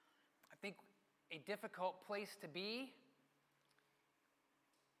a difficult place to be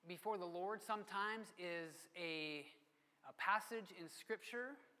before the Lord sometimes is a passage in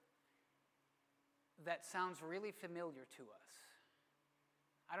Scripture that sounds really familiar to us.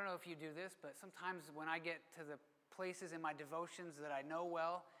 I don't know if you do this, but sometimes when I get to the places in my devotions that I know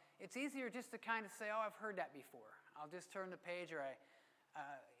well, it's easier just to kind of say, oh, I've heard that before. I'll just turn the page, or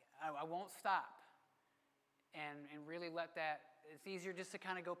I won't stop and really let that, it's easier just to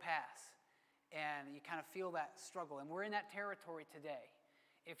kind of go past. And you kind of feel that struggle. And we're in that territory today.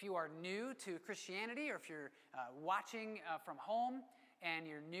 If you are new to Christianity, or if you're watching from home and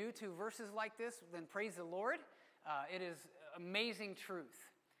you're new to verses like this, then praise the Lord. It is amazing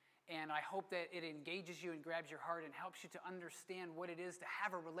truth. And I hope that it engages you and grabs your heart and helps you to understand what it is to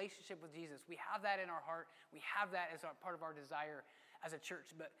have a relationship with Jesus. We have that in our heart. We have that as part of our desire as a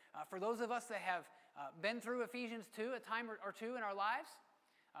church. But for those of us that have been through Ephesians 2 a time or two in our lives,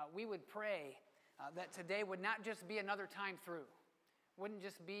 we would pray that today would not just be another time through. Wouldn't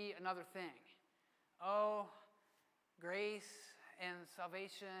just be another thing. Oh, grace and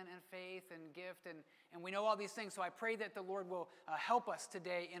salvation and faith and gift, and we know all these things. So I pray that the Lord will help us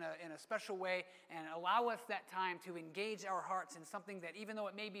today in a special way and allow us that time to engage our hearts in something that, even though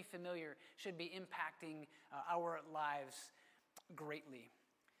it may be familiar, should be impacting our lives greatly.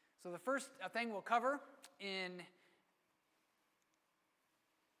 So the first thing we'll cover in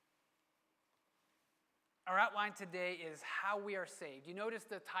our outline today is how we are saved. You notice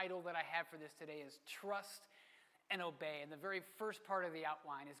the title that I have for this today is Trust and Obey. And the very first part of the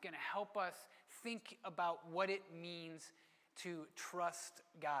outline is going to help us think about what it means to trust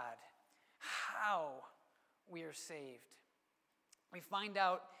God, how we are saved. We find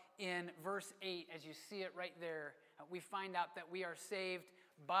out in verse 8, as you see it right there, we find out that we are saved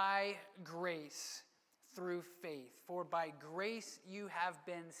by grace through faith. For by grace you have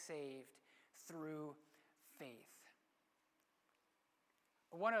been saved through faith.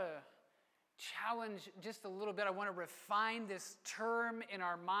 I want to challenge just a little bit. I want to refine this term in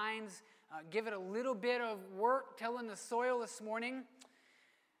our minds, give it a little bit of work, tilling the soil this morning.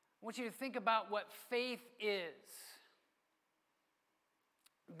 I want you to think about what faith is.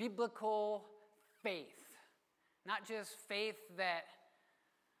 Biblical faith. Not just faith that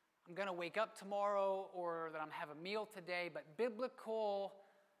I'm going to wake up tomorrow or that I'm have a meal today, but biblical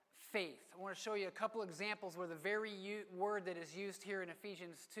faith. I want to show you a couple examples where the very word that is used here in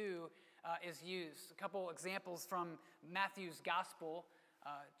Ephesians 2 is used. A couple examples from Matthew's Gospel,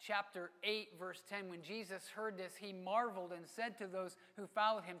 chapter 8, verse 10. When Jesus heard this, he marveled and said to those who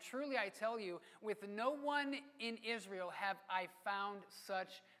followed him, "Truly I tell you, with no one in Israel have I found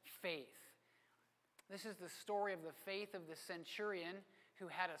such faith." This is the story of the faith of the centurion who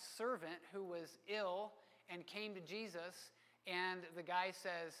had a servant who was ill and came to Jesus. And the guy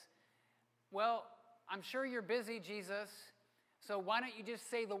says, "Well, I'm sure you're busy, Jesus, so why don't you just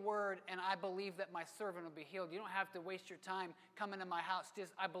say the word and I believe that my servant will be healed. You don't have to waste your time coming to my house.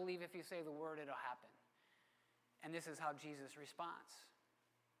 Just, I believe if you say the word, it'll happen." And this is how Jesus responds.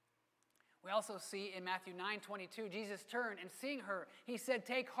 We also see in Matthew 9:22, Jesus turned and seeing her, he said,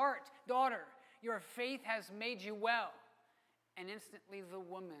 "Take heart, daughter, your faith has made you well." And instantly the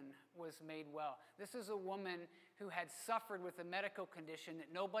woman was made well. This is a woman who had suffered with a medical condition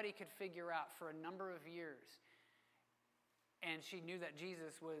that nobody could figure out for a number of years. And she knew that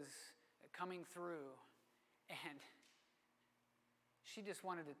Jesus was coming through. And she just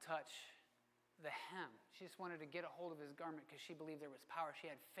wanted to touch the hem. She just wanted to get a hold of his garment because she believed there was power. She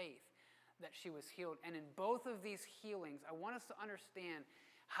had faith that she was healed. And in both of these healings, I want us to understand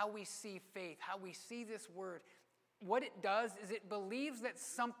how we see faith, how we see this word. What it does is it believes that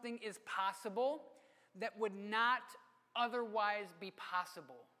something is possible that would not otherwise be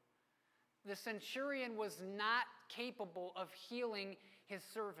possible. The centurion was not capable of healing his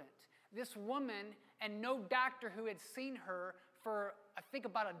servant. This woman, and no doctor who had seen her for, I think,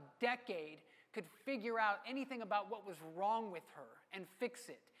 about a decade, could figure out anything about what was wrong with her and fix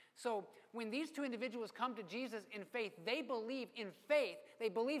it. So when these two individuals come to Jesus in faith, they believe in faith. They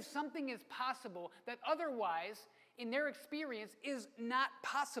believe something is possible that otherwise, in their experience, is not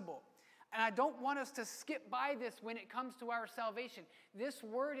possible. And I don't want us to skip by this when it comes to our salvation. This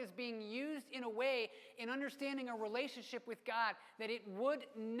word is being used in a way in understanding a relationship with God that it would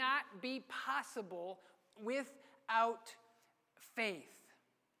not be possible without faith.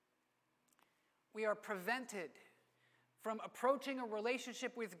 We are prevented from approaching a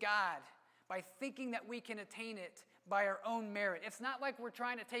relationship with God by thinking that we can attain it by our own merit. It's not like we're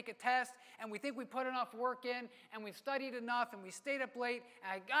trying to take a test and we think we put enough work in and we've studied enough and we stayed up late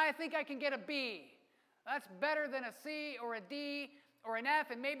and I think I can get a B. That's better than a C or a D or an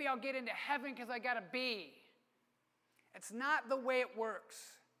F, and maybe I'll get into heaven because I got a B. It's not the way it works.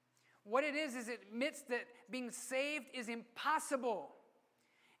 What it is it admits that being saved is impossible.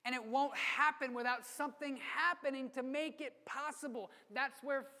 And it won't happen without something happening to make it possible. That's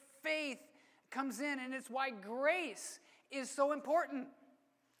where faith comes in, and it's why grace is so important.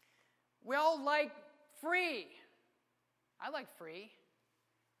 We all like free. I like free.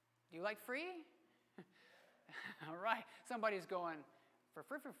 Do you like free? All right. Somebody's going, for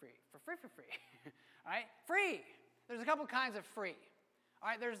free. All right? Free. There's a couple kinds of free. All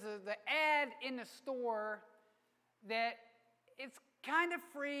right, there's the ad in the store that it's kind of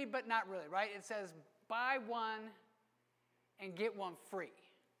free, but not really, right? It says, buy one and get one free.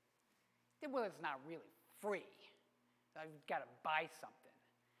 Well, it's not really free. I've got to buy something.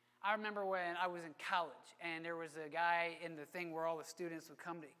 I remember when I was in college, and there was a guy in the thing where all the students would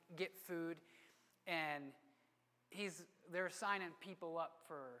come to get food, and they're signing people up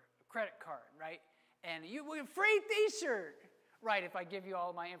for a credit card, right? And you will free T-shirt, right? If I give you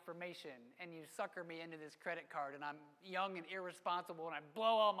all my information and you sucker me into this credit card, and I'm young and irresponsible, and I blow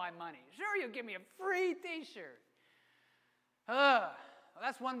all my money, sure, you'll give me a free T-shirt. Well,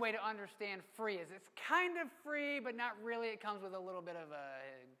 that's one way to understand free. Is it's kind of free, but not really. It comes with a little bit of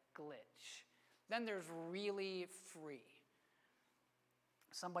a glitch. Then there's really free.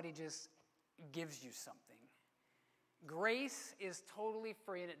 Somebody just gives you something. Grace is totally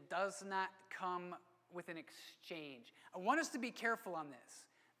free, and it does not come with an exchange. I want us to be careful on this.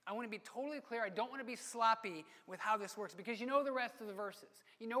 I want to be totally clear. I don't want to be sloppy with how this works, because you know the rest of the verses.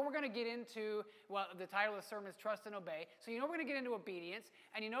 You know we're going to get into, well, the title of the sermon is Trust and Obey. So you know we're going to get into obedience,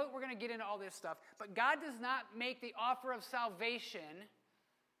 and you know that we're going to get into all this stuff. But God does not make the offer of salvation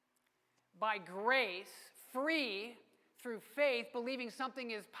by grace, free, through faith, believing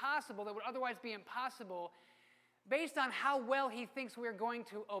something is possible that would otherwise be impossible, based on how well he thinks we're going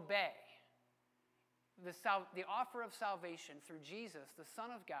to obey. The offer of salvation through Jesus, the Son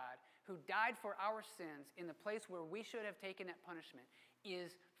of God, who died for our sins in the place where we should have taken that punishment,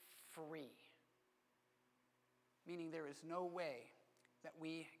 is free. Meaning there is no way that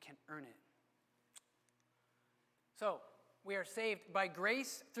we can earn it. So, we are saved by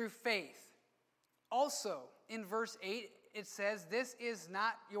grace through faith. Also, in verse 8, it says, this is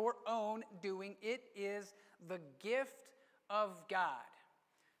not your own doing, it is the gift of God.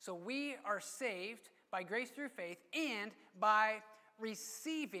 So we are saved by grace through faith and by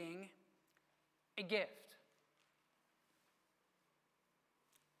receiving a gift.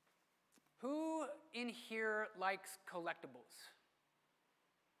 Who in here likes collectibles?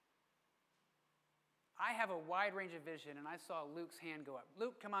 I have a wide range of vision, and I saw Luke's hand go up.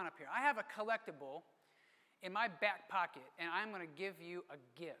 Luke, come on up here. I have a collectible in my back pocket, and I'm going to give you a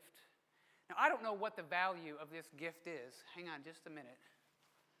gift. Now, I don't know what the value of this gift is. Hang on just a minute.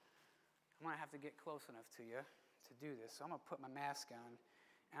 I'm going to have to get close enough to you to do this. So I'm going to put my mask on,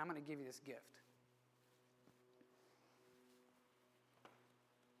 and I'm going to give you this gift.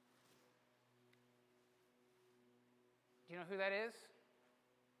 Do you know who that is?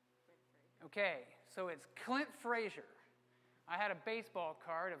 Okay, so it's Clint Frazier. I had a baseball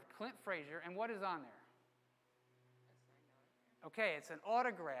card of Clint Frazier, and what is on there? Okay, it's an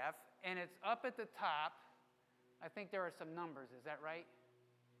autograph, and it's up at the top. I think there are some numbers. Is that right?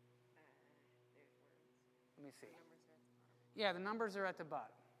 Let me see. Yeah, the numbers are at the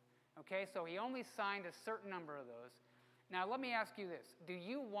bottom. Okay, so he only signed a certain number of those. Now, let me ask you this. Do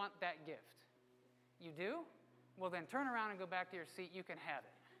you want that gift? You do? Well, then turn around and go back to your seat. You can have it.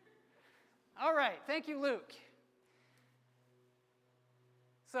 All right, thank you, Luke.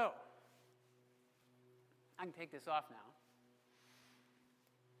 So, I can take this off now.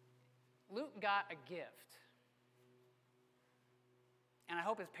 Luke got a gift. And I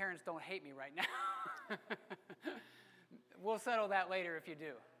hope his parents don't hate me right now. We'll settle that later if you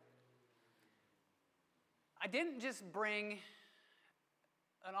do. I didn't just bring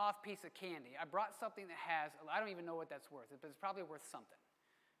an off piece of candy. I brought something that has, I don't even know what that's worth, but it's probably worth something.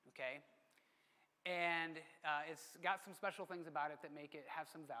 Okay? And it's got some special things about it that make it have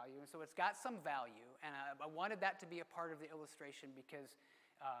some value. And so it's got some value. And I wanted that to be a part of the illustration because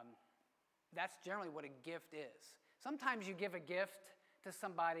that's generally what a gift is. Sometimes you give a gift to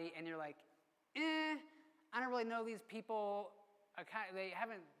somebody and you're like, I don't really know these people. They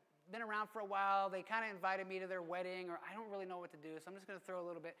haven't been around for a while. They kind of invited me to their wedding, or I don't really know what to do, so I'm just going to throw a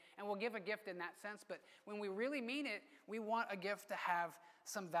little bit. And we'll give a gift in that sense. But when we really mean it, we want a gift to have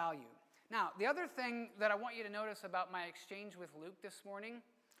some value. Now, the other thing that I want you to notice about my exchange with Luke this morning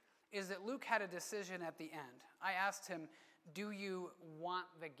is that Luke had a decision at the end. I asked him, do you want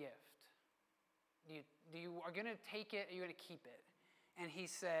the gift? Are you going to take it? Are you going to keep it? And he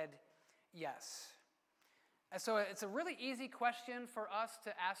said, yes. And so it's a really easy question for us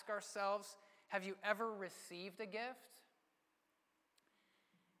to ask ourselves, have you ever received a gift?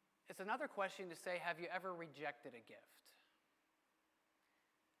 It's another question to say, have you ever rejected a gift?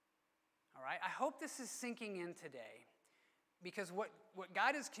 All right, I hope this is sinking in today, because what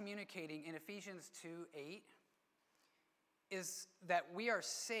God is communicating in Ephesians 2:8 is that we are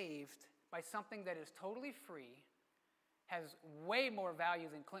saved by something that is totally free, has way more value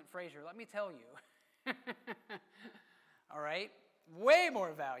than Clint Frazier, let me tell you. All right, way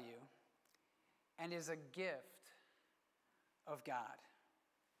more value, and is a gift of God.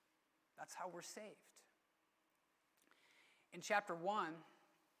 That's how we're saved. In chapter 1,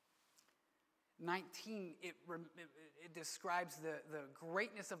 19, it describes the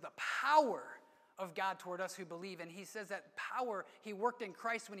greatness of the power of God toward us who believe. And he says that power he worked in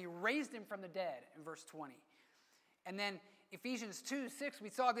Christ when he raised him from the dead in verse 20. And then Ephesians 2:6, we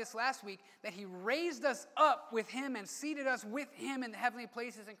saw this last week, that he raised us up with him and seated us with him in the heavenly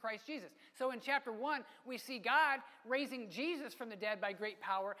places in Christ Jesus. So in chapter 1, we see God raising Jesus from the dead by great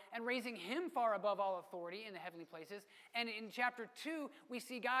power and raising him far above all authority in the heavenly places. And in chapter 2, we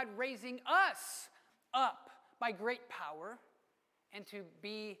see God raising us up by great power and to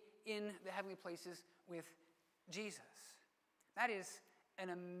be in the heavenly places with Jesus. That is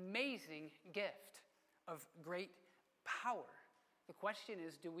an amazing gift of great power. The question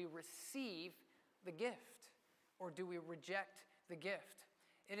is, do we receive the gift or do we reject the gift?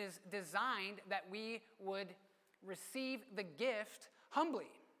 It is designed that we would receive the gift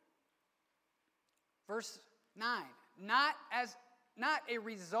humbly. Verse 9, not a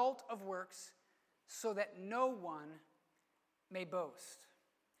result of works, so that no one may boast.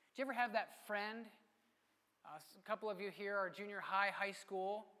 Do you ever have that friend? A couple of you here are junior high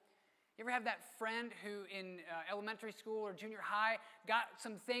school. You ever have that friend who in elementary school or junior high got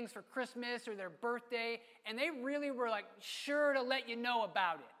some things for Christmas or their birthday, and they really were like sure to let you know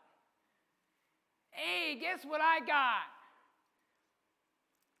about it? Hey, guess what I got?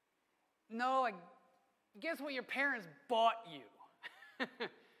 No, guess what your parents bought you?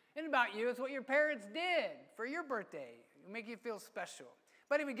 It's about you. It's what your parents did for your birthday. It'll make you feel special.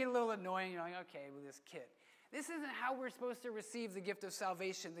 But it would get a little annoying. You're like, okay, with this kid. This isn't how we're supposed to receive the gift of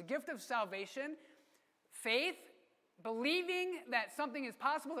salvation. The gift of salvation, faith, believing that something is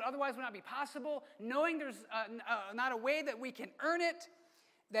possible that otherwise would not be possible, knowing there's not a way that we can earn it,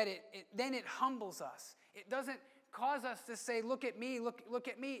 that then it humbles us. It doesn't cause us to say, look at me, look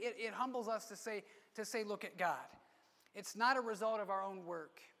at me. It humbles us to say, look at God. It's not a result of our own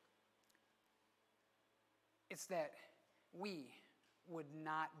work. It's that we would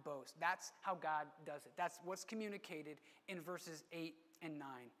not boast. That's how God does it. That's what's communicated in verses 8 and 9.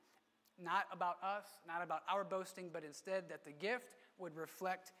 Not about us, not about our boasting, but instead that the gift would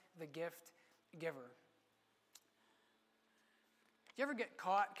reflect the gift giver. Do you ever get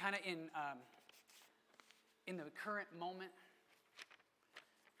caught kind of in the current moment?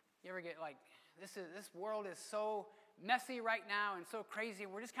 You ever get like, this world is so messy right now and so crazy,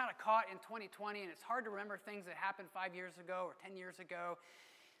 and we're just kind of caught in 2020, and it's hard to remember things that happened 5 years ago or 10 years ago.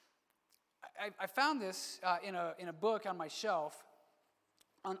 I found this in a book on my shelf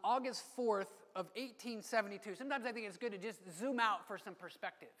on August 4th of 1872. Sometimes I think it's good to just zoom out for some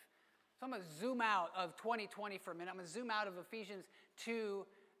perspective. So I'm going to zoom out of 2020 for a minute. I'm going to zoom out of Ephesians 2,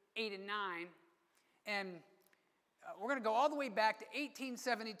 8 and 9, and we're going to go all the way back to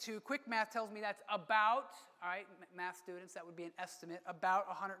 1872. Quick math tells me that's about, all right, math students, that would be an estimate, about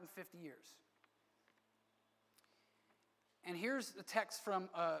 150 years. And here's the text from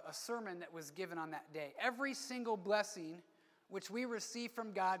a sermon that was given on that day. Every single blessing which we receive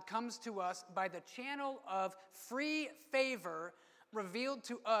from God comes to us by the channel of free favor revealed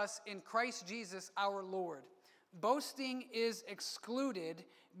to us in Christ Jesus our Lord. Boasting is excluded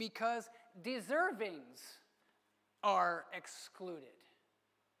because deservings are excluded.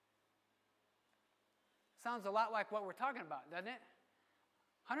 Sounds a lot like what we're talking about, doesn't it?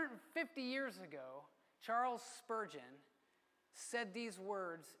 150 years ago, Charles Spurgeon said these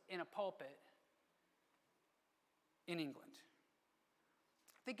words in a pulpit in England.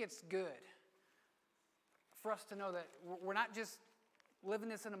 I think it's good for us to know that we're not just living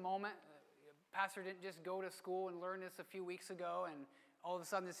this in a moment. Pastor didn't just go to school and learn this a few weeks ago and all of a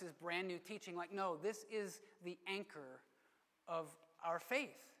sudden this is brand new teaching. Like, no, this is the anchor of our faith.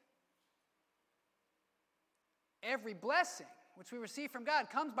 Every blessing which we receive from God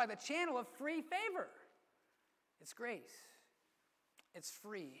comes by the channel of free favor. It's grace. It's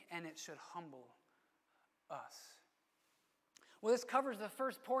free, and it should humble us. Well, this covers the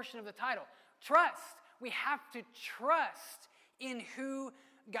first portion of the title. Trust. We have to trust in who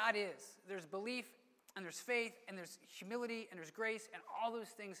God is. There's belief, and there's faith, and there's humility, and there's grace, and all those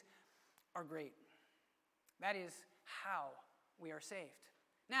things are great. That is how we are saved.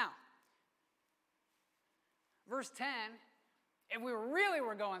 Now, verse 10, if we really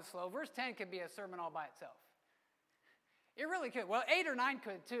were going slow, verse 10 could be a sermon all by itself. It really could. Well, 8 or 9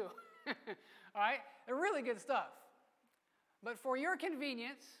 could too. All right? They're really good stuff. But for your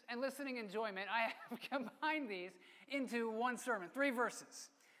convenience and listening enjoyment, I have combined these into one sermon, 3 verses.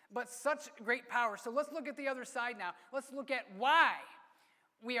 But such great power. So let's look at the other side now. Let's look at why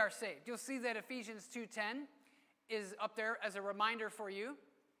we are saved. You'll see that Ephesians 2:10 is up there as a reminder for you.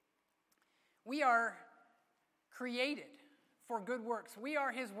 We are created for good works. We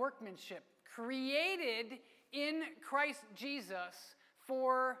are his workmanship, created in Christ Jesus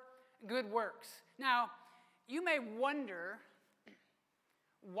for good works. Now, you may wonder,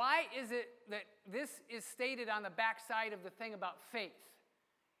 why is it that this is stated on the backside of the thing about faith?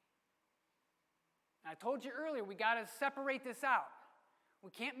 I told you earlier, we got to separate this out.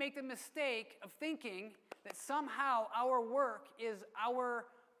 We can't make the mistake of thinking that somehow our work is our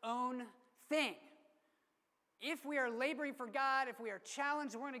own thing. If we are laboring for God, if we are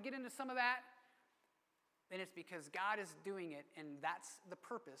challenged, we're going to get into some of that, then it's because God is doing it, and that's the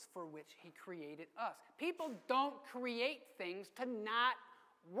purpose for which he created us. People don't create things to not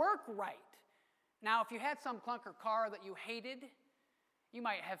work right. Now, if you had some clunker car that you hated, you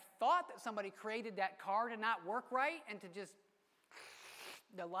might have thought that somebody created that car to not work right and to just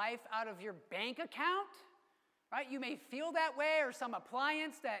the life out of your bank account, right? You may feel that way, or some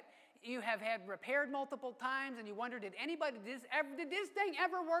appliance that you have had repaired multiple times and you wonder, did this thing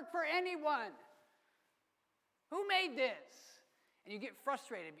ever work for anyone? Who made this? And you get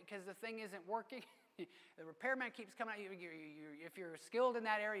frustrated because the thing isn't working. The repairman keeps coming out. If you're skilled in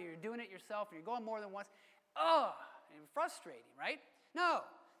that area, you're doing it yourself, and you're going more than once. And frustrating, right? No,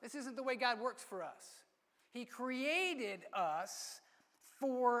 this isn't the way God works for us. He created us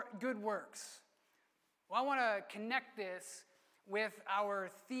for good works. Well, I want to connect this with our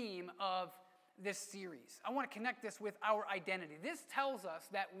theme of this series. I want to connect this with our identity. This tells us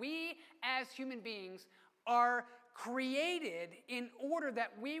that we as human beings are created in order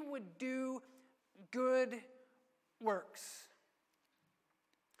that we would do good works.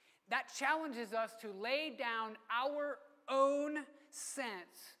 That challenges us to lay down our own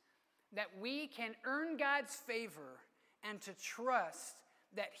sense that we can earn God's favor and to trust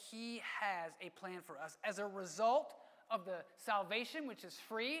that he has a plan for us. As a result of the salvation, which is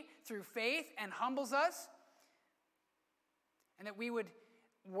free through faith and humbles us, and that we would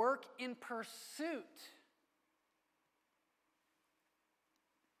work in pursuit.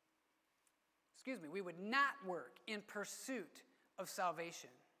 We would not work in pursuit of salvation,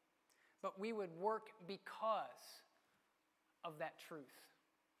 but we would work because of that truth.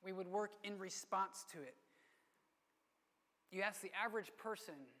 We would work in response to it. You ask the average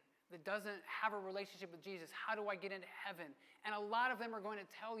person that doesn't have a relationship with Jesus, how do I get into heaven? And a lot of them are going to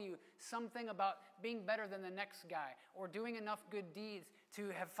tell you something about being better than the next guy or doing enough good deeds to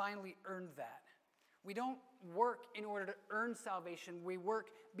have finally earned that. We don't work in order to earn salvation. We work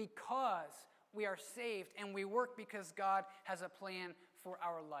because we are saved, and we work because God has a plan for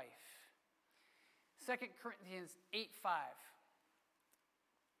our life. 2 Corinthians 8:5.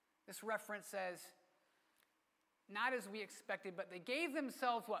 This reference says, not as we expected, but they gave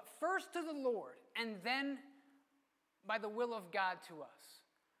themselves what? First to the Lord, and then by the will of God to us.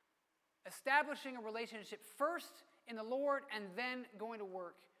 Establishing a relationship first in the Lord, and then going to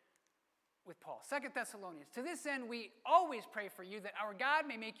work with Paul. 2 Thessalonians. To this end, we always pray for you that our God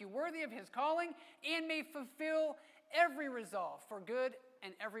may make you worthy of his calling and may fulfill every resolve for good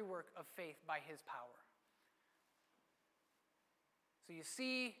and every work of faith by his power. So you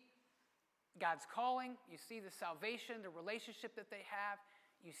see God's calling, you see the salvation, the relationship that they have,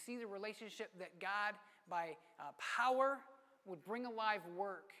 you see the relationship that God, by power, would bring alive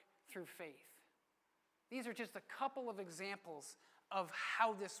work through faith. These are just a couple of examples of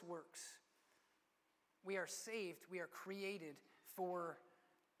how this works. We are saved, we are created for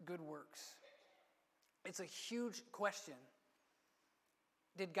good works. It's a huge question.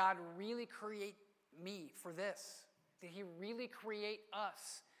 Did God really create me for this? Did he really create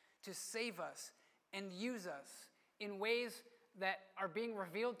us to save us and use us in ways that are being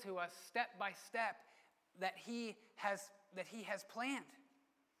revealed to us step by step that he has planned?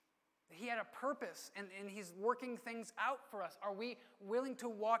 He had a purpose, and he's working things out for us. Are we willing to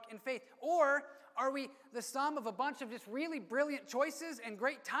walk in faith? Or are we the sum of a bunch of just really brilliant choices and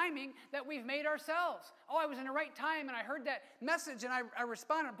great timing that we've made ourselves? Oh, I was in the right time, and I heard that message, and I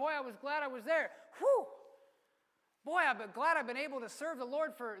responded. Boy, I was glad I was there. Whew! boy, I'm glad I've been able to serve the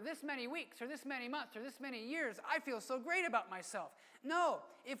Lord for this many weeks or this many months or this many years. I feel so great about myself. No,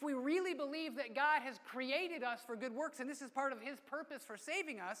 if we really believe that God has created us for good works and this is part of his purpose for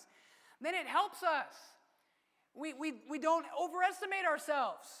saving us, then it helps us. We don't overestimate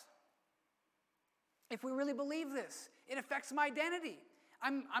ourselves. If we really believe this, it affects my identity.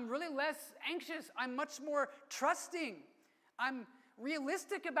 I'm really less anxious. I'm much more trusting. I'm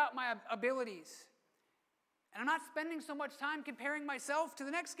realistic about my abilities. And I'm not spending so much time comparing myself to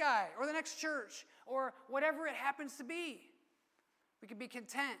the next guy or the next church or whatever it happens to be. We can be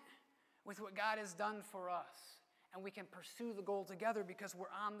content with what God has done for us. And we can pursue the goal together because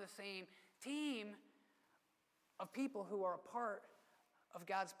we're on the same team of people who are a part of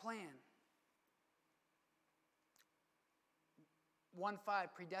God's plan.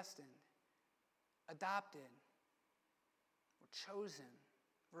 1:5, predestined, adopted, we're chosen.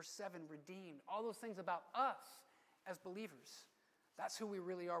 Verse 7, redeemed. All those things about us as believers. That's who we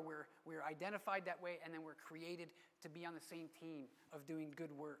really are. We're identified that way, and then we're created to be on the same team of doing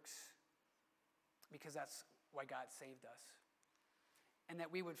good works because that's why God saved us. And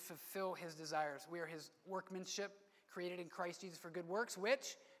that we would fulfill his desires. We are his workmanship, created in Christ Jesus for good works,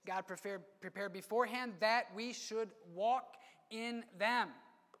 which God prepared beforehand that we should walk in them.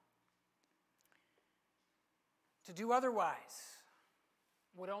 To do otherwise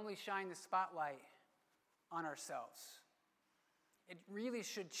would only shine the spotlight on ourselves. It really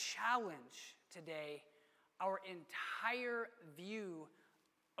should challenge today our entire view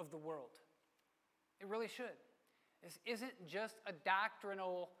of the world. It really should. This isn't just a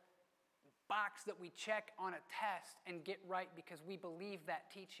doctrinal box that we check on a test and get right because we believe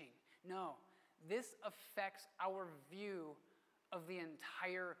that teaching. No, this affects our view of the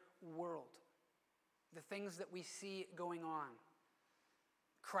entire world. The things that we see going on.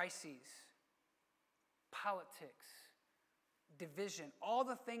 Crises, politics, division, all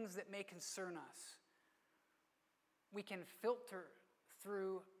the things that may concern us. We can filter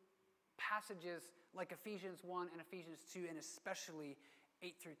through passages like Ephesians 1 and Ephesians 2 and especially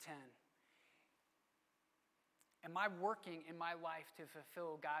 8 through 10. Am I working in my life to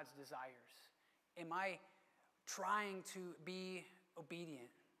fulfill God's desires? Am I trying to be obedient?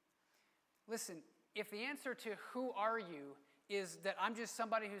 Listen, if the answer to who are you is that I'm just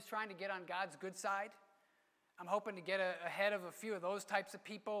somebody who's trying to get on God's good side, I'm hoping to get ahead of a few of those types of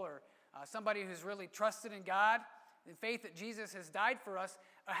people, or somebody who's really trusted in God, in faith that Jesus has died for us,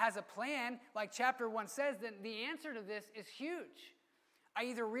 has a plan, like chapter 1 says, then the answer to this is huge. I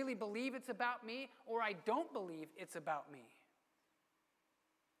either really believe it's about me, or I don't believe it's about me.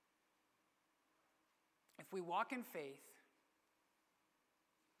 If we walk in faith,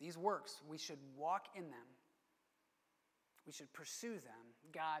 these works, we should walk in them. We should pursue them.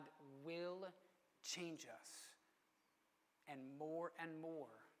 God will change us. And more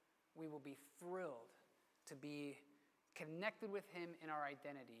we will be thrilled to be connected with him in our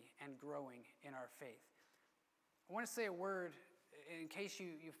identity and growing in our faith. I want to say a word in case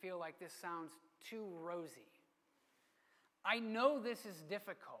you feel like this sounds too rosy. I know this is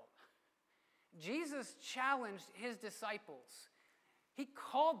difficult. Jesus challenged his disciples. He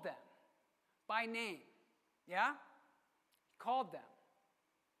called them by name. Yeah? Called them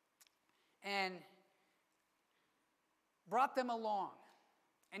and brought them along.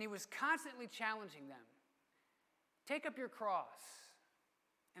 And he was constantly challenging them. Take up your cross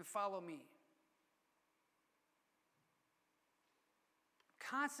and follow me.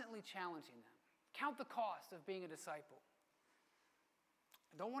 Constantly challenging them. Count the cost of being a disciple.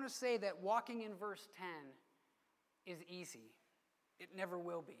 I don't want to say that walking in verse 10 is easy. It never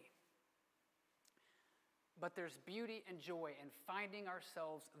will be. But there's beauty and joy in finding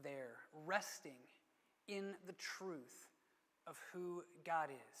ourselves there, resting in the truth of who God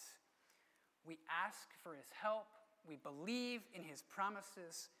is. We ask for his help. We believe in his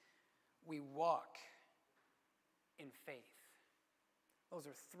promises. We walk in faith. Those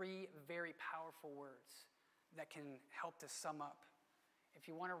are three very powerful words that can help to sum up. If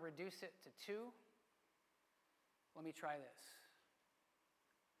you want to reduce it to two, let me try this.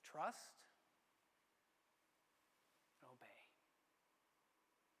 Trust, obey.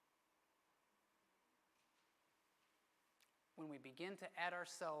 When we begin to add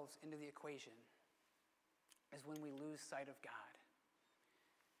ourselves into the equation is when we lose sight of God.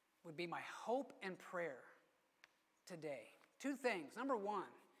 Would be my hope and prayer today. Two things. Number one,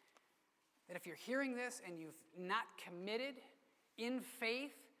 that if you're hearing this and you've not committed in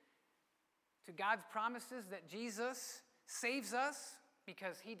faith to God's promises that Jesus saves us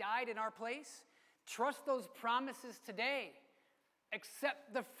because he died in our place, trust those promises today.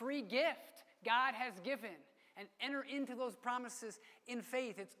 Accept the free gift God has given. and enter into those promises in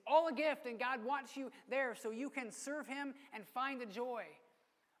faith. It's all a gift, and God wants you there so you can serve him and find the joy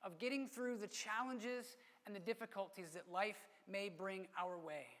of getting through the challenges and the difficulties that life may bring our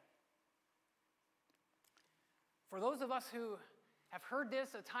way. For those of us who have heard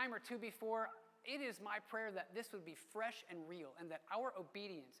this a time or two before, it is my prayer that this would be fresh and real, and that our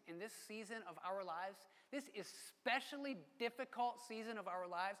obedience in this season of our lives, this especially difficult season of our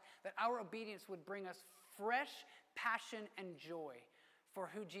lives, that our obedience would bring us fresh passion and joy for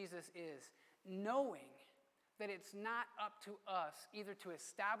who Jesus is, knowing that it's not up to us either to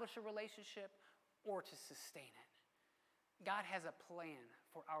establish a relationship or to sustain it. God has a plan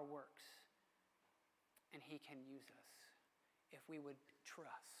for our works, and he can use us if we would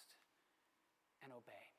trust and obey.